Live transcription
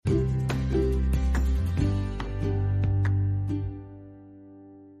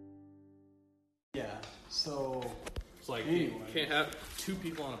Like, you can't have two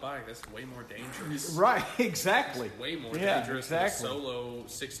people on a bike. That's way more dangerous. Right, exactly. It's way more dangerous exactly. than a solo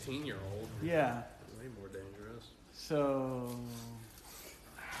 16-year-old. Yeah. Way more dangerous. So...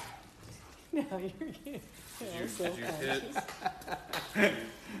 No, you're getting... Did you hit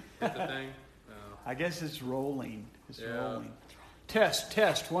the thing? No. I guess it's rolling. It's Yeah. rolling.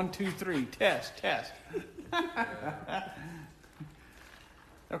 Test. 1, 2, 3. Test. Yeah.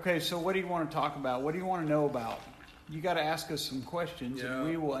 Okay, so what do you want to talk about? What do you want to know about? You got to ask us some questions, and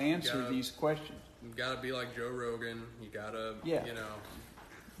we will answer these questions. You got to be like Joe Rogan. You got to, Yeah. you know.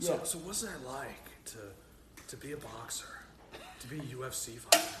 Yeah. So what's that like to be a boxer? To be a UFC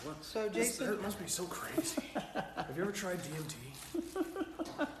fighter? What? So, Jason... That must be so crazy. Have you ever tried DMT?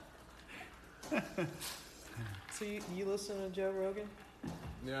 So you listen to Joe Rogan?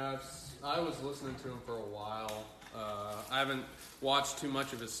 Yeah, I was listening to him for a while. I haven't watched too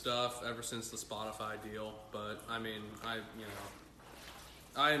much of his stuff ever since the Spotify deal, but I mean,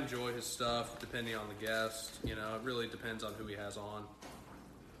 I enjoy his stuff depending on the guest. You know, it really depends on who he has on.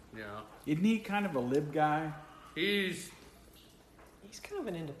 You know, Isn't he kind of a lib guy? he's kind of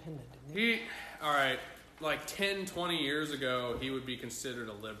an independent, isn't he? all right. Like 10, 20 years ago, he would be considered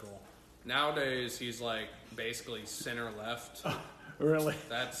a liberal. Nowadays, he's like basically center left. Really?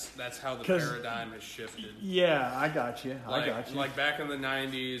 That's how the 'Cause- paradigm has shifted. Yeah, I got you. Like back in the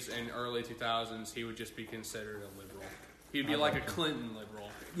 90s and early 2000s, he would just be considered a liberal. He'd be like a Clinton liberal.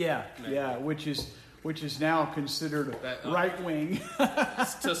 Yeah, Maybe. yeah, which is now considered That, right wing.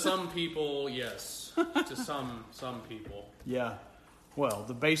 To some people, yes. To some people. Yeah. Well,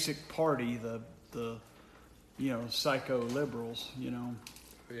 the basic party, the psycho liberals,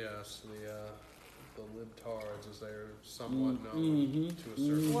 Yes, the libtards, as they're somewhat known to a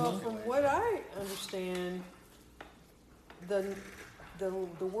certain Well, population. from what I understand, the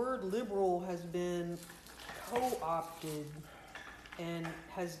word liberal has been co-opted and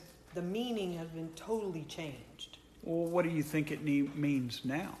the meaning has been totally changed. Well, what do you think it means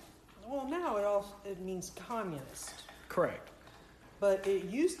now? Well, now it means communist, Correct. but it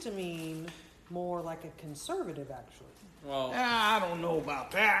used to mean more like a conservative, actually. Well, I don't know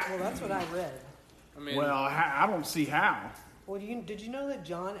about that. Well, that's what I read. I mean, Well, I don't see how. Well, did you know that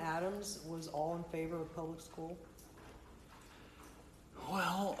John Adams was all in favor of public school?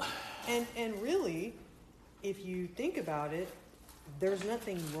 Well, And really, if you think about it, there's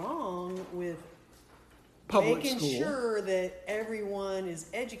nothing wrong with public making school. sure that everyone is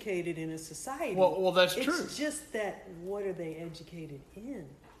educated in a society. Well, that's it's true. It's just that what are they educated in?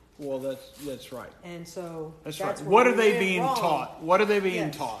 Well, that's right. And so That's where right. What are we they went being wrong. taught? What are they being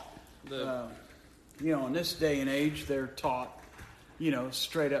Yes. taught? the, In this day and age, they're taught,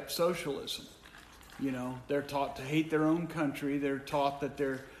 straight up socialism. They're taught to hate their own country. They're taught that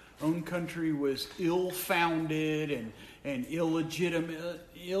their own country was ill-founded and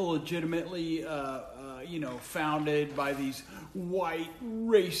illegitimately, founded by these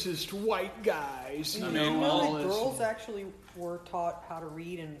racist white guys. You I know mean, all that this. girls actually were taught how to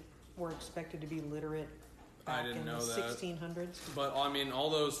read and were expected to be literate I back didn't in know the that. 1600s. But I mean, all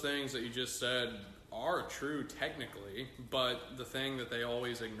those things that you just said are true technically, but the thing that they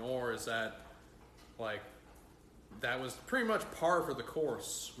always ignore is that, like, that was pretty much par for the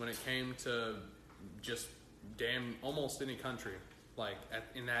course when it came to just almost any country, like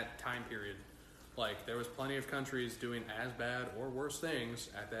in that time period. Like, there was plenty of countries doing as bad or worse things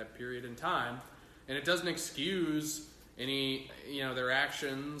at that period in time, and it doesn't excuse any, their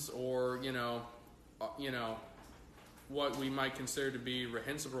actions or, what we might consider to be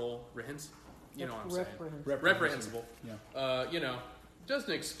reprehensible. You know what I'm saying? Reprehensible. Yeah.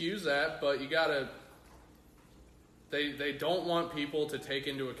 Doesn't excuse that, but you gotta. They don't want people to take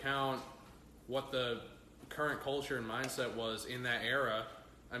into account what the current culture and mindset was in that era.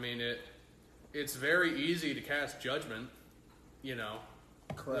 I mean, it's very easy to cast judgment,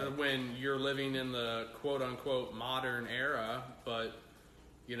 Correct. when you're living in the quote unquote modern era, but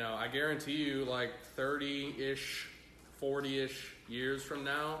I guarantee you, like 30-ish, 40-ish years from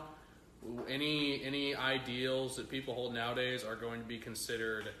now, any ideals that people hold nowadays are going to be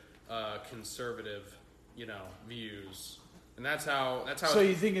considered conservative, views, and that's how. So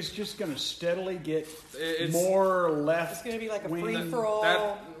you think it's just going to steadily get It's- more left? It's going to be like a wing? free for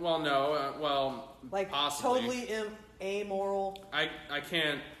all, like possibly. totally amoral. I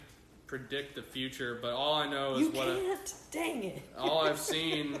can't predict the future, but all I know is You can't. Dang it. all I've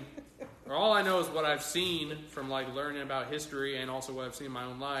seen, or all I know is what I've seen from like learning about history and also what I've seen in my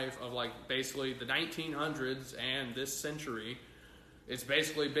own life of like basically the 1900s and this century. It's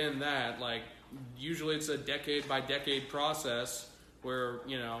basically been that, like, usually it's a decade by decade process where,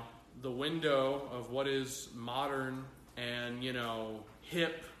 the window of what is modern and,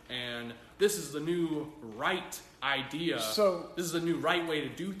 hip, and this is the new right idea. So this is the new right way to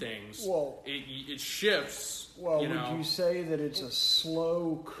do things. Well, it shifts. Well, would you say that it's a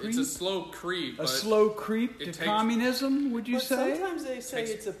slow creep? It's a slow creep. A slow creep to communism, would you say? Sometimes they say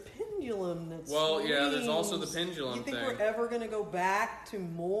it's a pendulum that's there's also the pendulum You think thing. we're ever going to go back to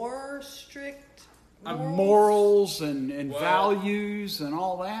more strict morals and values and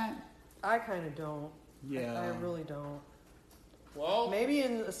all that? I kind of don't. Yeah. I really don't. Well, maybe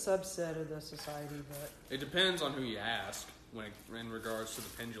in a subset of the society, but it depends on who you ask in regards to the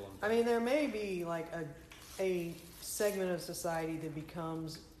pendulum thing. I mean, there may be like a segment of society that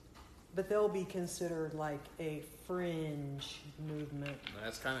becomes, but they'll be considered like a fringe movement.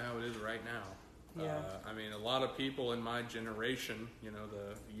 That's kind of how it is right now. Yeah. I mean, a lot of people in my generation,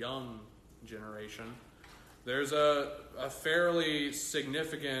 the young generation, there's a fairly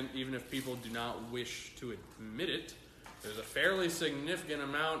significant, even if people do not wish to admit it, there's a fairly significant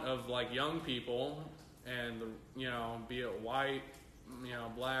amount of like young people, and be it white,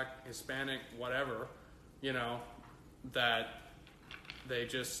 black, Hispanic, whatever, that they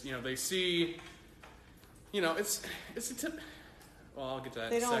just they see, it's a tip. Well, I'll get to that.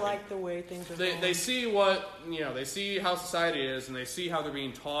 They in a don't second. like the way things are going. They see what they see how society is, and they see how they're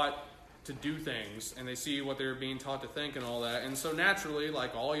being taught to do things, and they see what they're being taught to think and all that. And so naturally,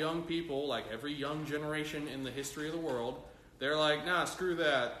 like all young people, like every young generation in the history of the world, they're like, nah, screw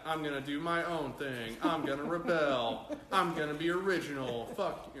that. I'm going to do my own thing. I'm going to rebel. I'm going to be original.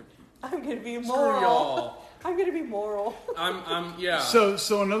 Fuck you. I'm going to be Screw moral. y'all. I'm going to be moral. Yeah.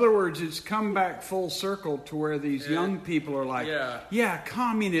 So in other words, it's come back full circle to where these young people are like, yeah,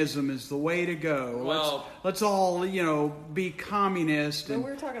 communism is the way to go. Well, let's all, be communist. But And,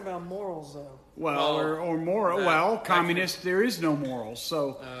 we're talking about morals, though. or moral. Communist, there is no morals.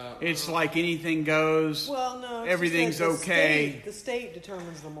 So it's like anything goes. Well, no. Everything's okay. The state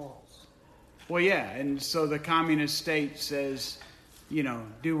determines the morals. Well, yeah. And so the communist state says,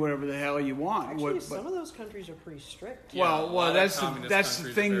 do whatever the hell you want. Actually, some of those countries are pretty strict. Yeah, well, that's the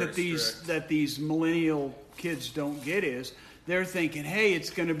countries thing are that very strict. that these millennial kids don't get is they're thinking, hey, it's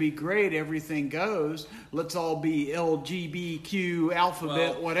going to be great, everything goes. Let's all be LGBTQ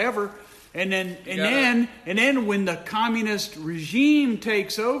alphabet, whatever. And then when the communist regime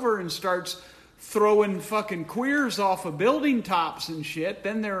takes over and starts throwing fucking queers off of building tops and shit,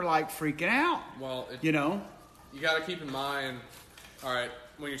 then they're like freaking out. Well, you got to keep in mind. All right,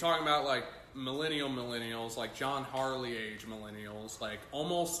 when you're talking about like millennials, like John Harley age millennials, like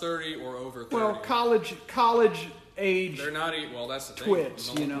almost 30 or over 30. Well, college age. They're not well. That's the twits,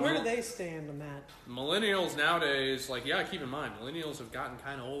 thing. Where do they stand on that? Millennials nowadays, like keep in mind, millennials have gotten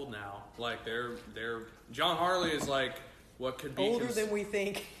kind of old now. Like they're John Harley is like what could be older than we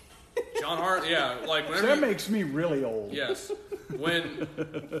think. John Harley, like whenever that makes me really old. Yes, when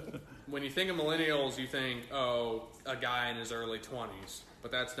you think of millennials, you think, oh, a guy in his early 20s.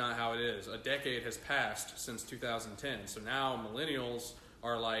 But that's not how it is. A decade has passed since 2010. So now millennials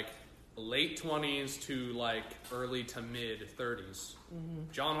are like late 20s to like early to mid 30s.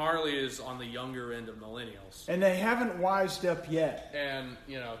 Mm-hmm. John Harley is on the younger end of millennials. And they haven't wised up yet. And,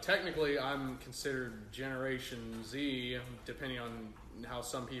 technically I'm considered Generation Z, depending on how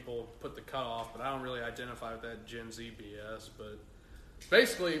some people put the cutoff. But I don't really identify with that Gen Z BS. But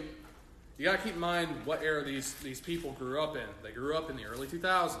basically, you got to keep in mind what era these people grew up in. They grew up in the early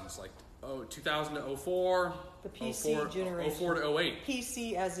 2000s, like 2000 to 04. The PC generation. 04 to 08.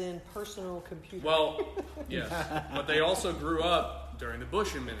 PC as in personal computer. Well, yes. But they also grew up during the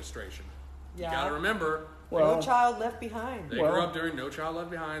Bush administration. Yeah. You got to remember. No Child Left Behind. They grew up during No Child Left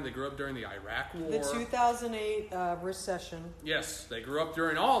Behind. They grew up during the Iraq War. The 2008 recession. Yes, they grew up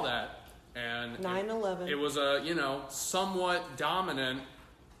during all that. And 9/11. It was a, somewhat dominant.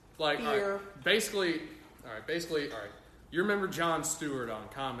 Like, basically, all right. You remember Jon Stewart on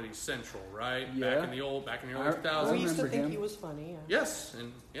Comedy Central, right? Yeah. Back in the early 2000s. We used to think him. he was funny. Yeah. Yes,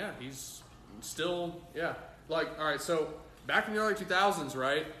 and he's still, Like, all right, so back in the early 2000s,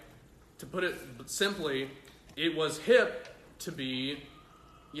 right? To put it simply, it was hip to be,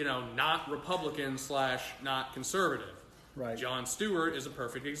 not Republican / not conservative. Right. Jon Stewart is a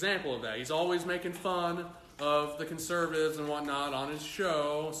perfect example of that. He's always making fun of the conservatives and whatnot on his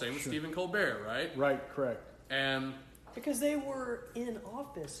show. Same with Stephen Colbert, right? Right, correct. And because they were in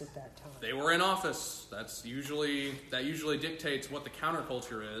office at that time. They were in office. That usually dictates what the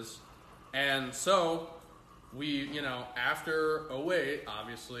counterculture is. And so we, after 08,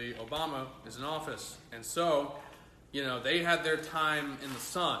 obviously Obama is in office. And so, they had their time in the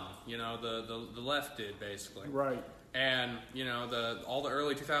sun, the left did basically. Right. And all the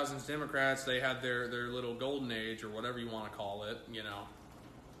early 2000s Democrats, they had their little golden age or whatever you want to call it,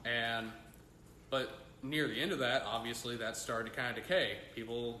 but near the end of that, obviously, that started to kind of decay.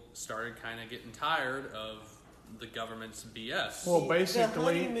 People started kind of getting tired of the government's BS. Well,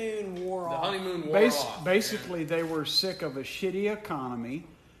 basically, the honeymoon wore the off. honeymoon wore off. Basically, they were sick of a shitty economy.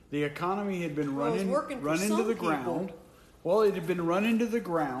 The economy had been Well, it was run working for into some the people. ground. Well, it had been run into the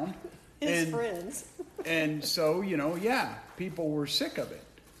ground. His and, friends. And so, people were sick of it.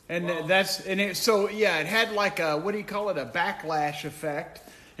 And Well- it had like a, what do you call it, a backlash effect.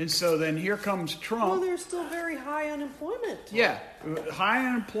 And so then here comes Trump. Well, there's still very high unemployment. Yeah, high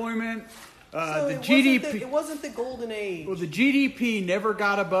unemployment. So The it GDP. wasn't the golden age. Well, the GDP never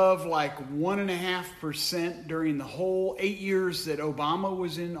got above like 1.5% during the whole 8 years that Obama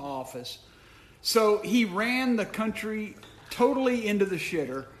was in office. So he ran the country totally into the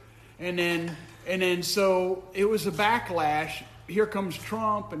shitter, and then so it was a backlash. Here comes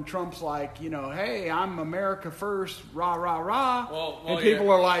Trump, and Trump's like, hey, I'm America first, rah rah rah, Well, and people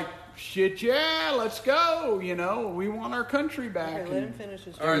are like, shit, yeah, let's go. We want our country back. Okay, let him And- finish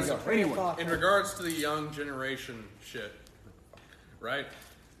his All right, train so train of anyway, thought in there. regards to the young generation shit, right?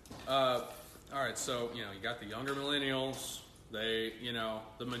 All right, so you got the younger millennials. They,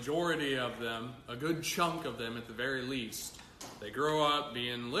 the majority of them, a good chunk of them at the very least, they grow up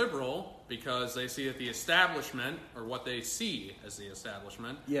being liberal because they see that the establishment, or what they see as the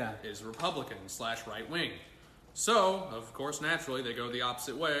establishment, Yeah. is Republican / right wing. So, of course, naturally, they go the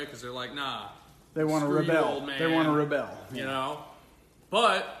opposite way because they're like, nah. They want to screw you, rebel. old man. They want to rebel.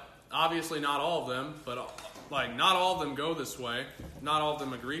 But obviously not all of them, but not all of them go this way. Not all of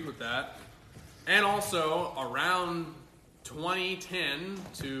them agreed with that. And also around 2010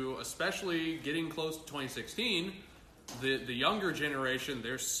 to especially getting close to 2016, the younger generation,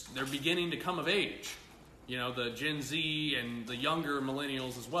 they're beginning to come of age. The Gen Z and the younger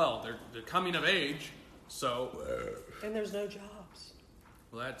millennials as well. They're coming of age. So And there's no jobs.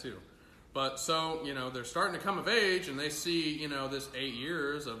 well, that too. But so, they're starting to come of age and they see, this 8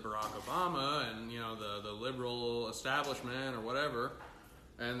 years of Barack Obama and, the liberal establishment or whatever.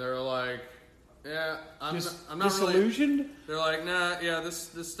 And they're like, yeah, I'm not really. Disillusioned? They're like, nah, yeah, this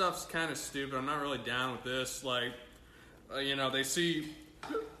stuff's kind of stupid. I'm not really down with this. Like,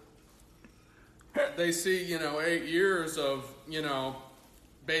 they see, 8 years of,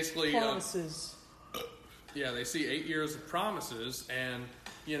 basically. Promises. Yeah, they see 8 years of promises and,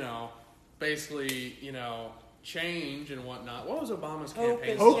 basically, change and whatnot. What was Obama's Hope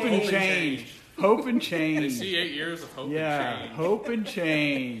campaign? and Hope and Change. change. Hope and They change. see 8 years of hope Yeah, and change. hope and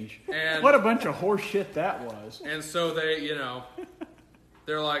change. And- What a bunch of horse shit that was. And so they,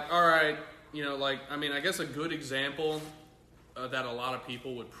 they're like, all right, I guess a good example that a lot of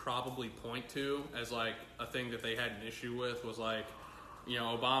people would probably point to as like a thing that they had an issue with was like,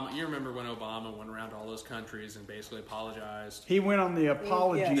 Obama. You remember when Obama went around to all those countries and basically apologized? He went on the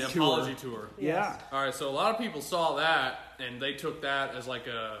apology Yes. The tour. apology tour. Yeah. All right, so a lot of people saw that and they took that as like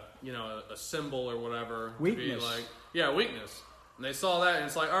a symbol or whatever. Weakness. To be like, weakness. And they saw that and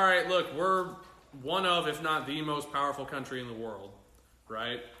it's like, all right, look, we're one of, if not the most powerful country in the world,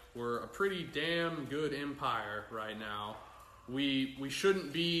 right? We're a pretty damn good empire right now. We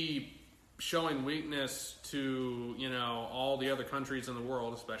shouldn't be showing weakness to, all the other countries in the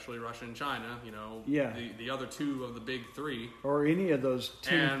world, especially Russia and China, Yeah. the other two of the big three. Or any of those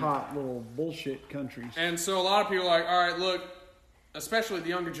tin And- pot little bullshit countries. And so a lot of people are like, all right, look, especially the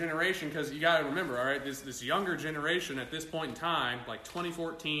younger generation, because you got to remember, all right, this younger generation at this point in time, like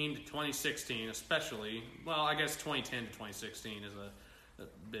 2014 to 2016 especially, well, I guess 2010 to 2016 is a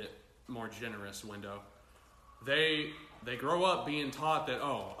bit more generous window. They grow up being taught that,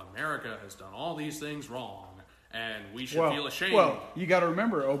 oh, America has done all these things wrong, and we should feel ashamed. Well, you got to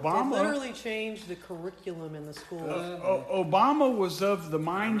remember, They Obama. literally changed the curriculum in the schools. Obama was of the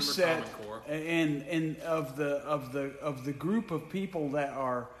mindset Common Core. and of the group of people that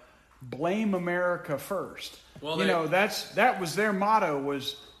are blame America first. Well, that was their motto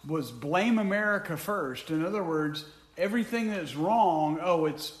was blame America first. In other words, everything that's wrong,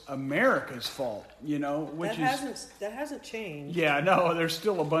 it's America's fault. Which That hasn't changed. yeah, no, there's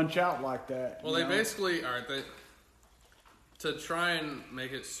still a bunch out like that. Well, you they know? basically all right. To try and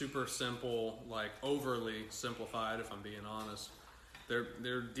make it super simple, like overly simplified, if I'm being honest,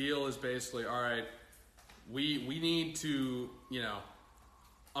 their deal is basically all right. We need to,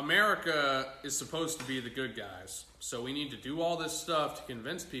 America is supposed to be the good guys, so we need to do all this stuff to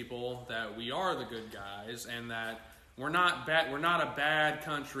convince people that we are the good guys and that we're not bad. We're not a bad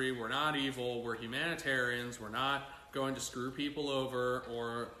country. We're not evil. We're humanitarians. We're not going to screw people over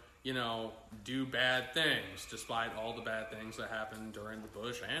or do bad things, despite all the bad things that happened during the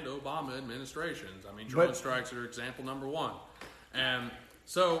Bush and Obama administrations. I mean, drone strikes are example number one. And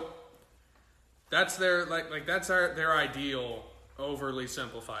so that's their their ideal, overly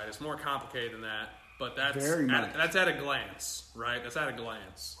simplified. It's more complicated than that, but that's at a glance, right? That's at a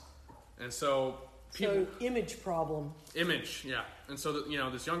glance. And so image problem. Image, yeah. And so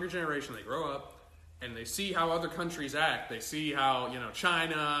this younger generation, they grow up and they see how other countries act. They see how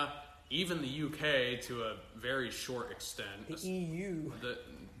China, even the UK to a very short extent, the EU,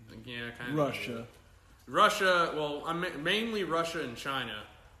 kind of Russia. Well, mainly Russia and China,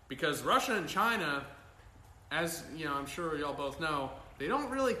 because Russia and China, as I'm sure y'all both know, they don't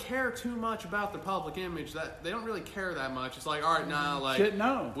really care too much about the public image. That they don't really care that much. It's like, all right, now,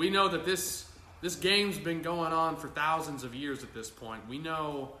 no. We know that this game's been going on for thousands of years at this point. We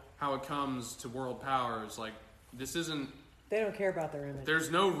know how it comes to world powers. Like, this isn't... They don't care about their image. There's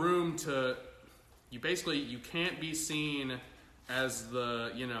no room to... You can't be seen as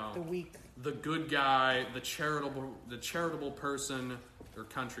the weak, the good guy, the charitable person, or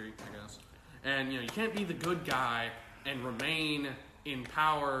country, I guess. And, you can't be the good guy and remain in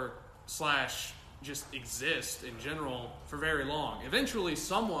power / just exist in general for very long. Eventually,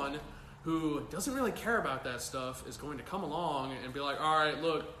 someone who doesn't really care about that stuff is going to come along and be like, all right,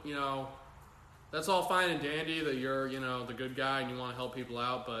 look, that's all fine and dandy that you're, the good guy and you want to help people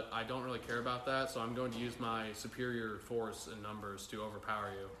out, but I don't really care about that, so I'm going to use my superior force and numbers to overpower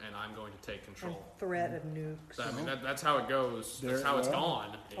you, and I'm going to take control. And threat of nukes. That's how it goes. That's how it's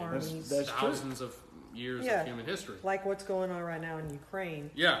gone. Armies. That's thousands of years of human history. Like what's going on right now in Ukraine.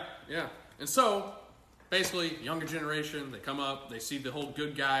 Yeah. And so... basically, younger generation, they come up, they see the whole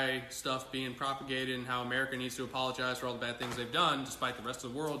good guy stuff being propagated and how America needs to apologize for all the bad things they've done, despite the rest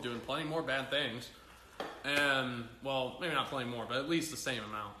of the world doing plenty more bad things. And, well, maybe not plenty more, but at least the same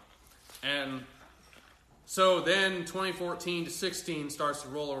amount. And so then 2014 to 16 starts to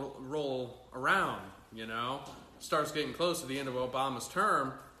roll around, starts getting close to the end of Obama's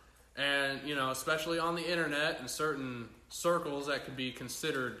term. And, especially on the internet and certain circles that could be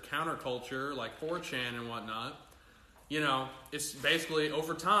considered counterculture, like 4chan and whatnot, it's basically,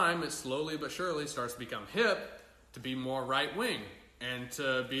 over time, it slowly but surely starts to become hip to be more right-wing and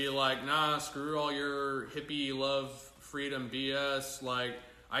to be like, nah, screw all your hippie love freedom BS. Like,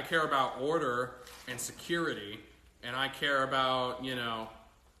 I care about order and security, and I care about,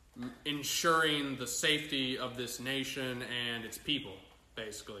 ensuring the safety of this nation and its people,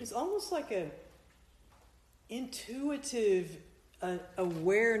 basically. It's almost like a intuitive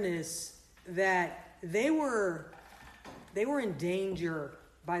awareness that they were in danger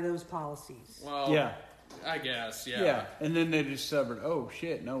by those policies. Well, yeah, I guess, yeah. And then they discovered, oh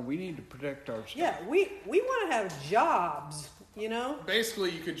shit, no, we need to protect our stuff. Yeah, we want to have jobs,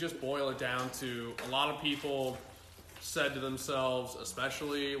 Basically, you could just boil it down to a lot of people said to themselves,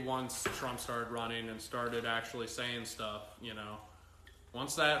 especially once Trump started running and started actually saying stuff,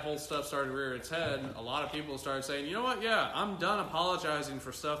 once that whole stuff started to rear its head, a lot of people started saying, you know what, I'm done apologizing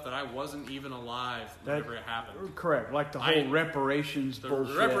for stuff that I wasn't even alive whenever it happened. Correct, like the whole reparations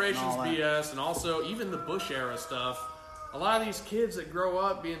bullshit. The reparations BS, and also even the Bush era stuff. A lot of these kids that grow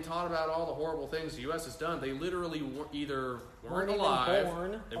up being taught about all the horrible things the U.S. has done, they literally either weren't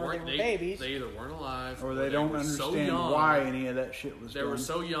alive, they were babies. They either weren't alive, or they don't understand why any of that shit was done. They were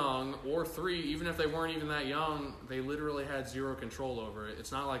so young, or three, even if they weren't even that young, they literally had zero control over it.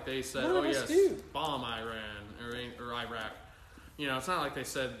 It's not like they said, bomb Iran or Iraq. It's not like they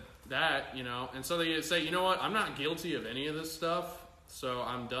said that, And so they say, you know what, I'm not guilty of any of this stuff, so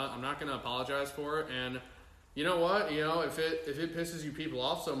I'm done. I'm not going to apologize for it, and you know what? If it pisses you people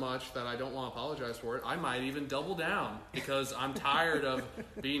off so much that I don't want to apologize for it, I might even double down, because I'm tired of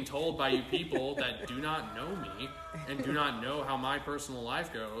being told by you people that do not know me and do not know how my personal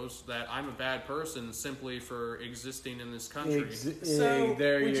life goes that I'm a bad person simply for existing in this country. So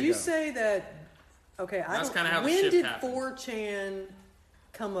would you say that? Okay, that's kind of how the when shift did happened. 4chan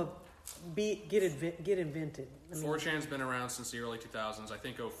get invented? 4chan's been around since the early 2000s. I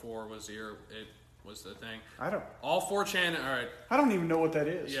think 04 was the year it was the thing. All 4chan, all right. I don't even know what that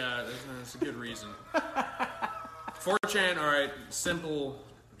is. Yeah, that's a good reason. 4chan, all right, simple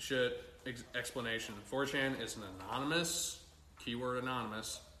shit explanation. 4chan is an anonymous, keyword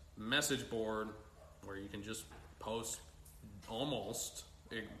anonymous, message board where you can just post almost,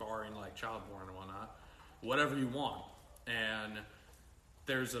 barring like child porn and whatnot, whatever you want. And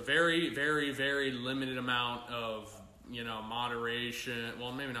there's a very, very, very limited amount of moderation.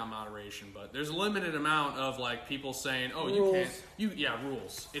 Well, maybe not moderation, but there's a limited amount of like people saying, "Oh, rules. you can't."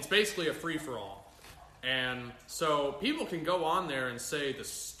 Rules. It's basically a free for all. And so people can go on there and say the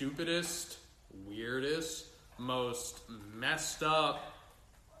stupidest, weirdest, most messed up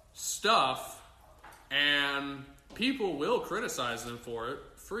stuff, and people will criticize them for it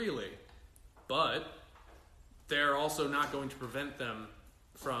freely. But they're also not going to prevent them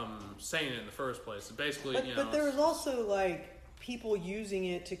from saying it in the first place. So basically, but there was also like people using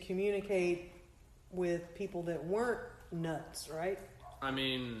it to communicate with people that weren't nuts, right? I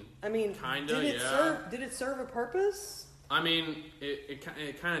mean, kinda, did it serve a purpose? I mean, it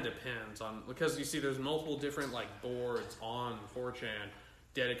kind of depends on, because you see, there's multiple different like boards on 4chan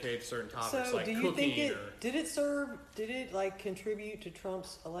dedicated to certain topics, So like do you cooking. think did it like contribute to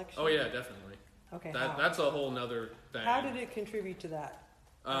Trump's election? Oh yeah, definitely. Okay, how? That's a whole nother thing. How did it contribute to that?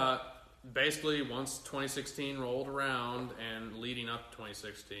 Basically, once 2016 rolled around and leading up to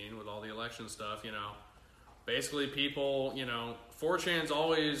 2016 with all the election stuff, basically people, 4chan's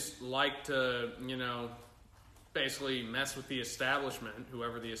always like to, basically mess with the establishment,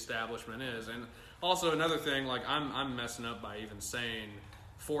 whoever the establishment is. And also another thing, like I'm messing up by even saying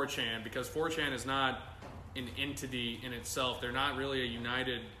 4chan, because 4chan is not an entity in itself. They're not really a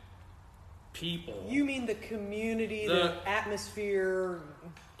united people. You mean the community, the atmosphere?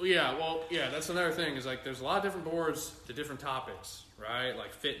 Yeah, that's another thing, is like there's a lot of different boards to different topics, right?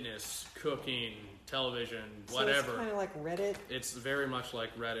 Like fitness, cooking, television, whatever. So it's kind of like Reddit? It's very much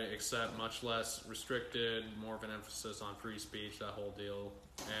like Reddit, except much less restricted, more of an emphasis on free speech, that whole deal.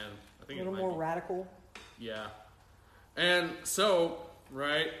 And I think a little more radical. Yeah. And so,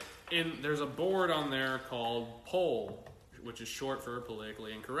 right, there's a board on there called POL, which is short for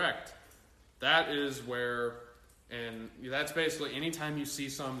politically incorrect. That is where, and that's basically anytime you see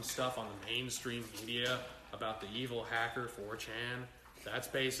some stuff on the mainstream media about the evil hacker 4chan, that's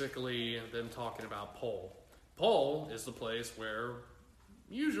basically them talking about POL. POL is the place where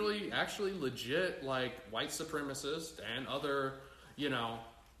usually actually legit like white supremacists and other,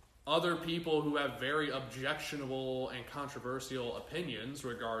 other people who have very objectionable and controversial opinions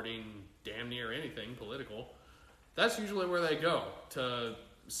regarding damn near anything political, that's usually where they go to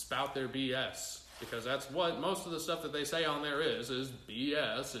spout their BS, because that's what most of the stuff that they say on there is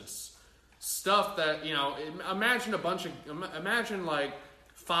BS. It's stuff that, imagine like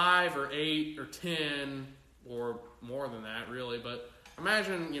 5 or 8 or 10 or more than that really, but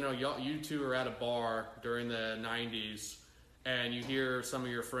imagine, you two are at a bar during the 90s and you hear some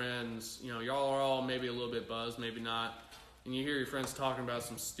of your friends, y'all are all maybe a little bit buzzed, maybe not, and you hear your friends talking about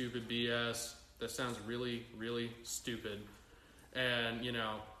some stupid BS that sounds really, really stupid. And,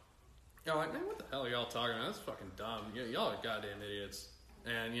 y'all are like, man, what the hell are y'all talking about? That's fucking dumb. Y'all are goddamn idiots.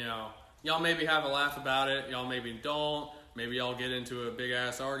 And, y'all maybe have a laugh about it. Y'all maybe don't. Maybe y'all get into a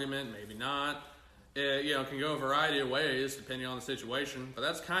big-ass argument. Maybe not. It, can go a variety of ways depending on the situation. But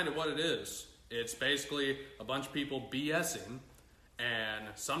that's kind of what it is. It's basically a bunch of people BSing. And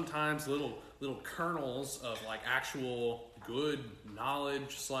sometimes little kernels of, like, actual good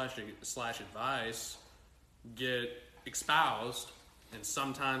knowledge slash advice get espoused, and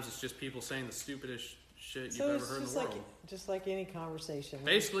sometimes it's just people saying the stupidest shit you've ever heard in the world. Just like any conversation.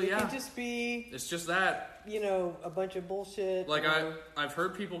 Basically, it can just be. It's just that. A bunch of bullshit. Like I've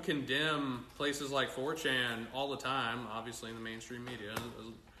heard people condemn places like 4chan all the time, obviously in the mainstream media,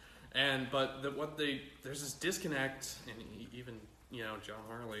 but there's this disconnect, and even John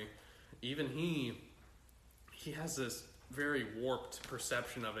Harley, even he has this very warped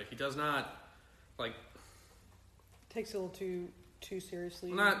perception of it. He does not like. Takes it a little too seriously.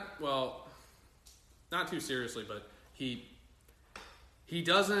 Not too seriously, but he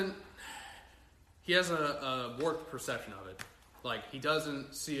doesn't. He has a warped perception of it. Like, he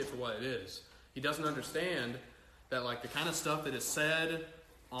doesn't see it for what it is. He doesn't understand that, like, the kind of stuff that is said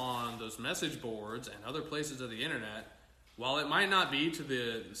on those message boards and other places of the internet, while it might not be to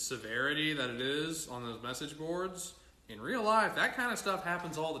the severity that it is on those message boards, in real life, that kind of stuff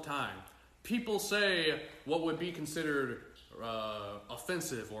happens all the time. People say what would be considered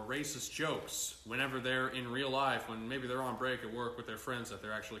offensive or racist jokes whenever they're in real life, when maybe they're on break at work with their friends that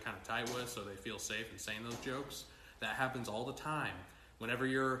they're actually kind of tight with, so they feel safe in saying those jokes. That happens all the time. Whenever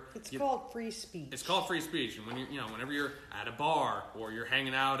it's called free speech. It's called free speech, and whenever you're at a bar or you're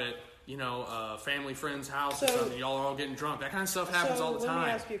hanging out at a family friend's house or something, y'all are all getting drunk. That kind of stuff happens all the time. Let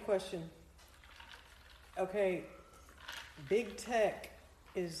me ask you a question. Okay, big tech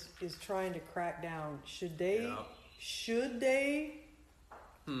is trying to crack down. Should they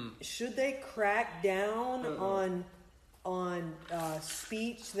crack down on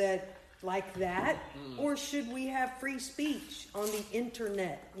speech that like that, or should we have free speech on the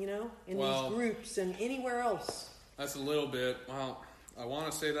internet? In these groups and anywhere else. That's a little bit. Well, I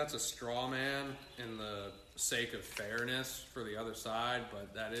want to say that's a straw man in the sake of fairness for the other side,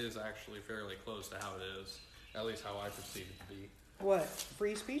 but that is actually fairly close to how it is, at least how I perceive it to be. What,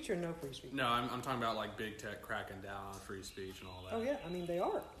 free speech or no free speech? No, I'm talking about like big tech cracking down on free speech and all that. Oh yeah, I mean they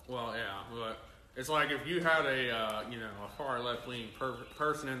are. Well, yeah, but it's like if you had a far left leaning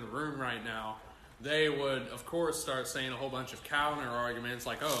person in the room right now, they would of course start saying a whole bunch of counter arguments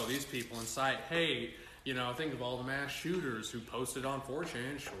like, oh, these people incite hate. Think of all the mass shooters who posted on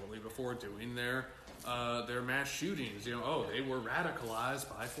 4chan shortly before doing their mass shootings. They were radicalized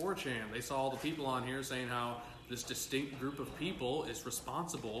by 4chan. They saw all the people on here saying how this distinct group of people is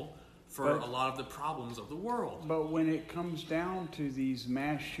responsible for a lot of the problems of the world. But when it comes down to these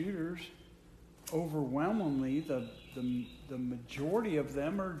mass shooters, overwhelmingly the majority of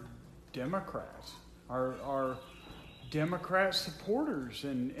them are Democrats, are Democrat supporters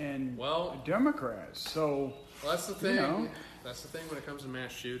and Democrats. So that's the thing. That's the thing when it comes to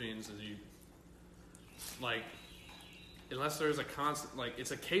mass shootings is unless there's a constant,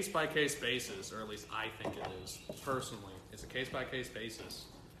 it's a case-by-case basis, or at least I think it is, personally. It's a case-by-case basis.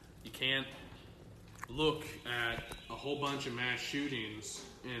 You can't look at a whole bunch of mass shootings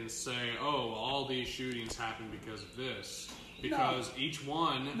and say, oh, well, all these shootings happened because of this. Because each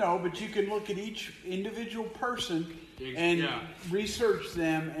one... No, but you can look at each individual person and research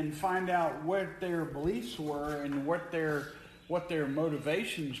them and find out what their beliefs were and what their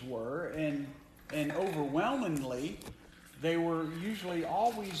motivations were, and overwhelmingly they were usually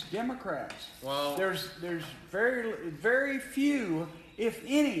always Democrats. Well, there's very few, if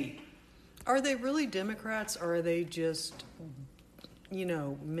any. Are they really Democrats, or are they just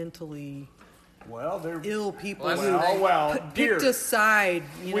mentally they're ill people? Picked a side.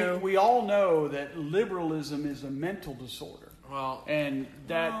 We all know that liberalism is a mental disorder. Well, and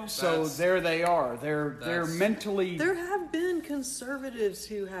there they are. They're mentally. There have been conservatives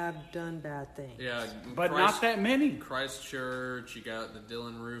who have done bad things. Yeah, but not that many. Christchurch, you got the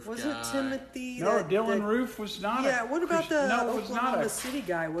Dylan Roof guy. Wasn't Timothy? No, Dylan Roof was not. Yeah, what about the Oklahoma City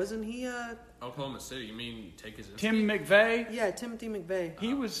guy? Wasn't he a Oklahoma City? You mean take his Tim McVeigh? Yeah, Timothy McVeigh.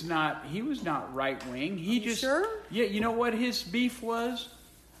 He was not right wing. Sure? Yeah, you know what his beef was?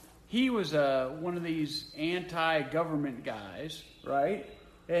 He was one of these anti-government guys, right?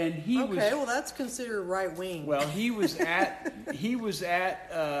 And he was well, that's considered right wing. Well, he was at it's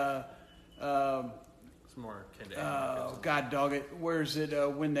more God dog it. Where's it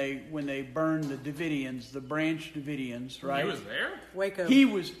when they burned the Davidians, the Branch Davidians, right? He was there? Waco. He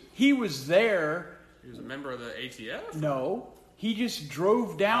was there. He was a member of the ATF? No. He just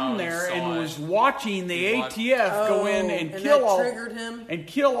drove down there and was watching the He ATF go in and kill triggered him. And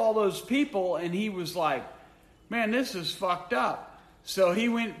kill all those people, and he was like, "Man, this is fucked up." So he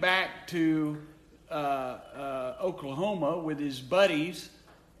went back to Oklahoma with his buddies,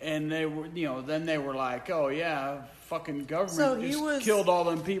 and they were, then they were like, "Oh yeah, fucking government killed all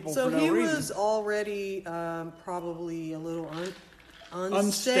them people for no reason." So he was already probably a little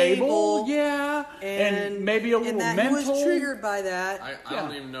unstable, yeah, and maybe a little mental. He was triggered by that. I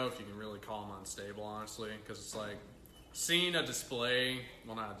don't even know if you can really call him unstable, honestly, because it's like seeing a display.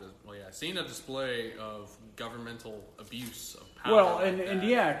 Seeing a display of governmental abuse of power. Well,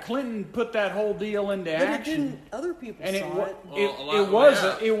 and Clinton put that whole deal into action. But it didn't. Other people saw it.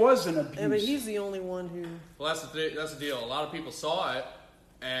 It was an abuse. Yeah, but he's the only one who. Well, that's the deal. A lot of people saw it.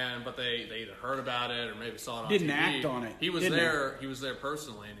 But they either heard about it or maybe saw it on Didn't TV. act on it. He was there. He was there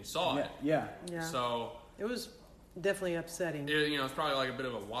personally, and he saw it. Yeah. So it was definitely upsetting. It's probably like a bit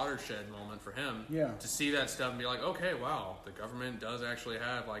of a watershed moment for him. Yeah. To see that stuff and be like, okay, wow, the government does actually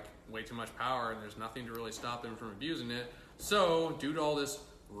have way too much power, and there's nothing to really stop them from abusing it. So, due to all this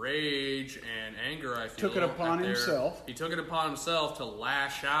rage and anger, I feel he took it upon himself to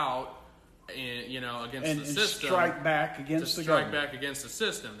lash out. Against the system, strike back against the government. Strike back against the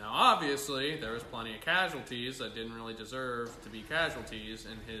system. Now, obviously, there was plenty of casualties that didn't really deserve to be casualties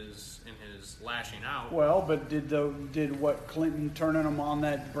in his lashing out. Well, but did what Clinton turning them on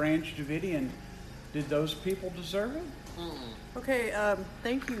that Branch Davidian? Did those people deserve it? Mm-mm. Okay,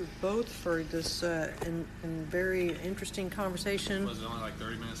 thank you both for this and very interesting conversation. Was it only like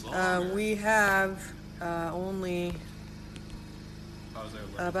 30 minutes long? We have only.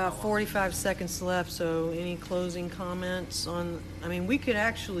 About 45 seconds left, so any closing comments on... we could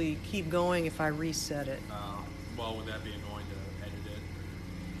actually keep going if I reset it. Well, would that be annoying to edit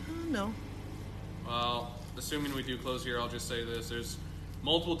it? No. Well, assuming we do close here, I'll just say this. There's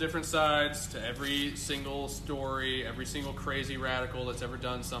multiple different sides to every single story, every single crazy radical that's ever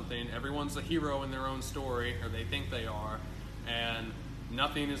done something. Everyone's a hero in their own story, or they think they are. And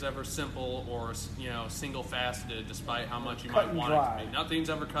nothing is ever simple or, you know, single-faceted, despite how much you Cut might and want dry. it to be. Nothing's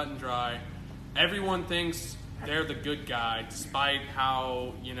ever cut and dry. Everyone thinks they're the good guy, despite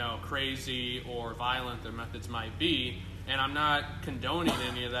how, you know, crazy or violent their methods might be. And I'm not condoning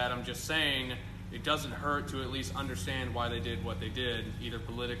any of that. I'm just saying it doesn't hurt to at least understand why they did what they did, either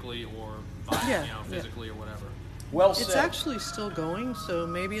politically or Yeah, you know, yeah. physically or whatever. Well It's said. actually still going, so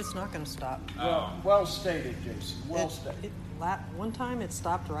maybe it's not going to stop. well stated, Jason. Well It- stated. one time it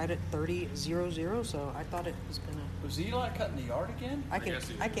stopped right at 30:00, so I thought it was going to. Was Eli cutting the yard again? I can guess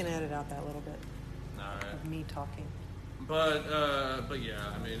he I is. can edit out that little bit All right. of me talking. But yeah,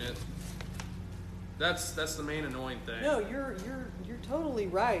 I mean, that's the main annoying thing. No, you're totally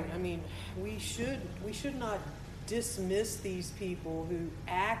right. I mean, we should not dismiss these people who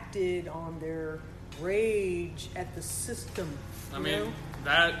acted on their rage at the system. I you mean, know?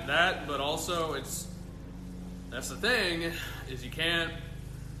 that, but also that's the thing, is you can't.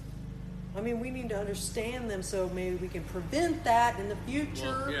 I mean, we need to understand them so maybe we can prevent that in the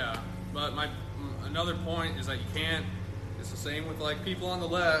future. Well, yeah, but another point is that you can't. It's the same with like people on the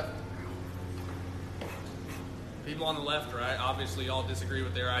left. People on the left, right? Obviously, all disagree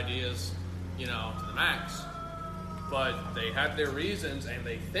with their ideas, you know, to the max. But they have their reasons, and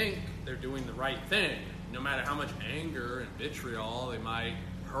they think they're doing the right thing, no matter how much anger and vitriol they might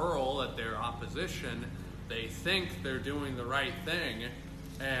hurl at their opposition. They think they're doing the right thing,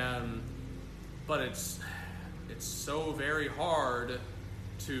 but it's so very hard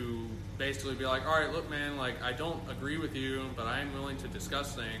to basically be like, all right, look, man, like, I don't agree with you, but I am willing to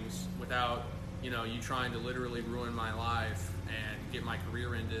discuss things without, you know, you trying to literally ruin my life and get my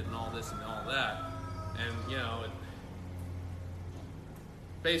career ended and all this and all that. And, you know,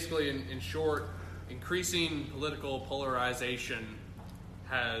 basically, in short, increasing political polarization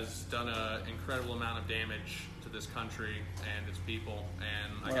has done an incredible amount of damage to this country and its people,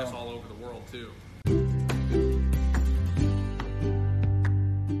 and I guess Well. all over the world, too.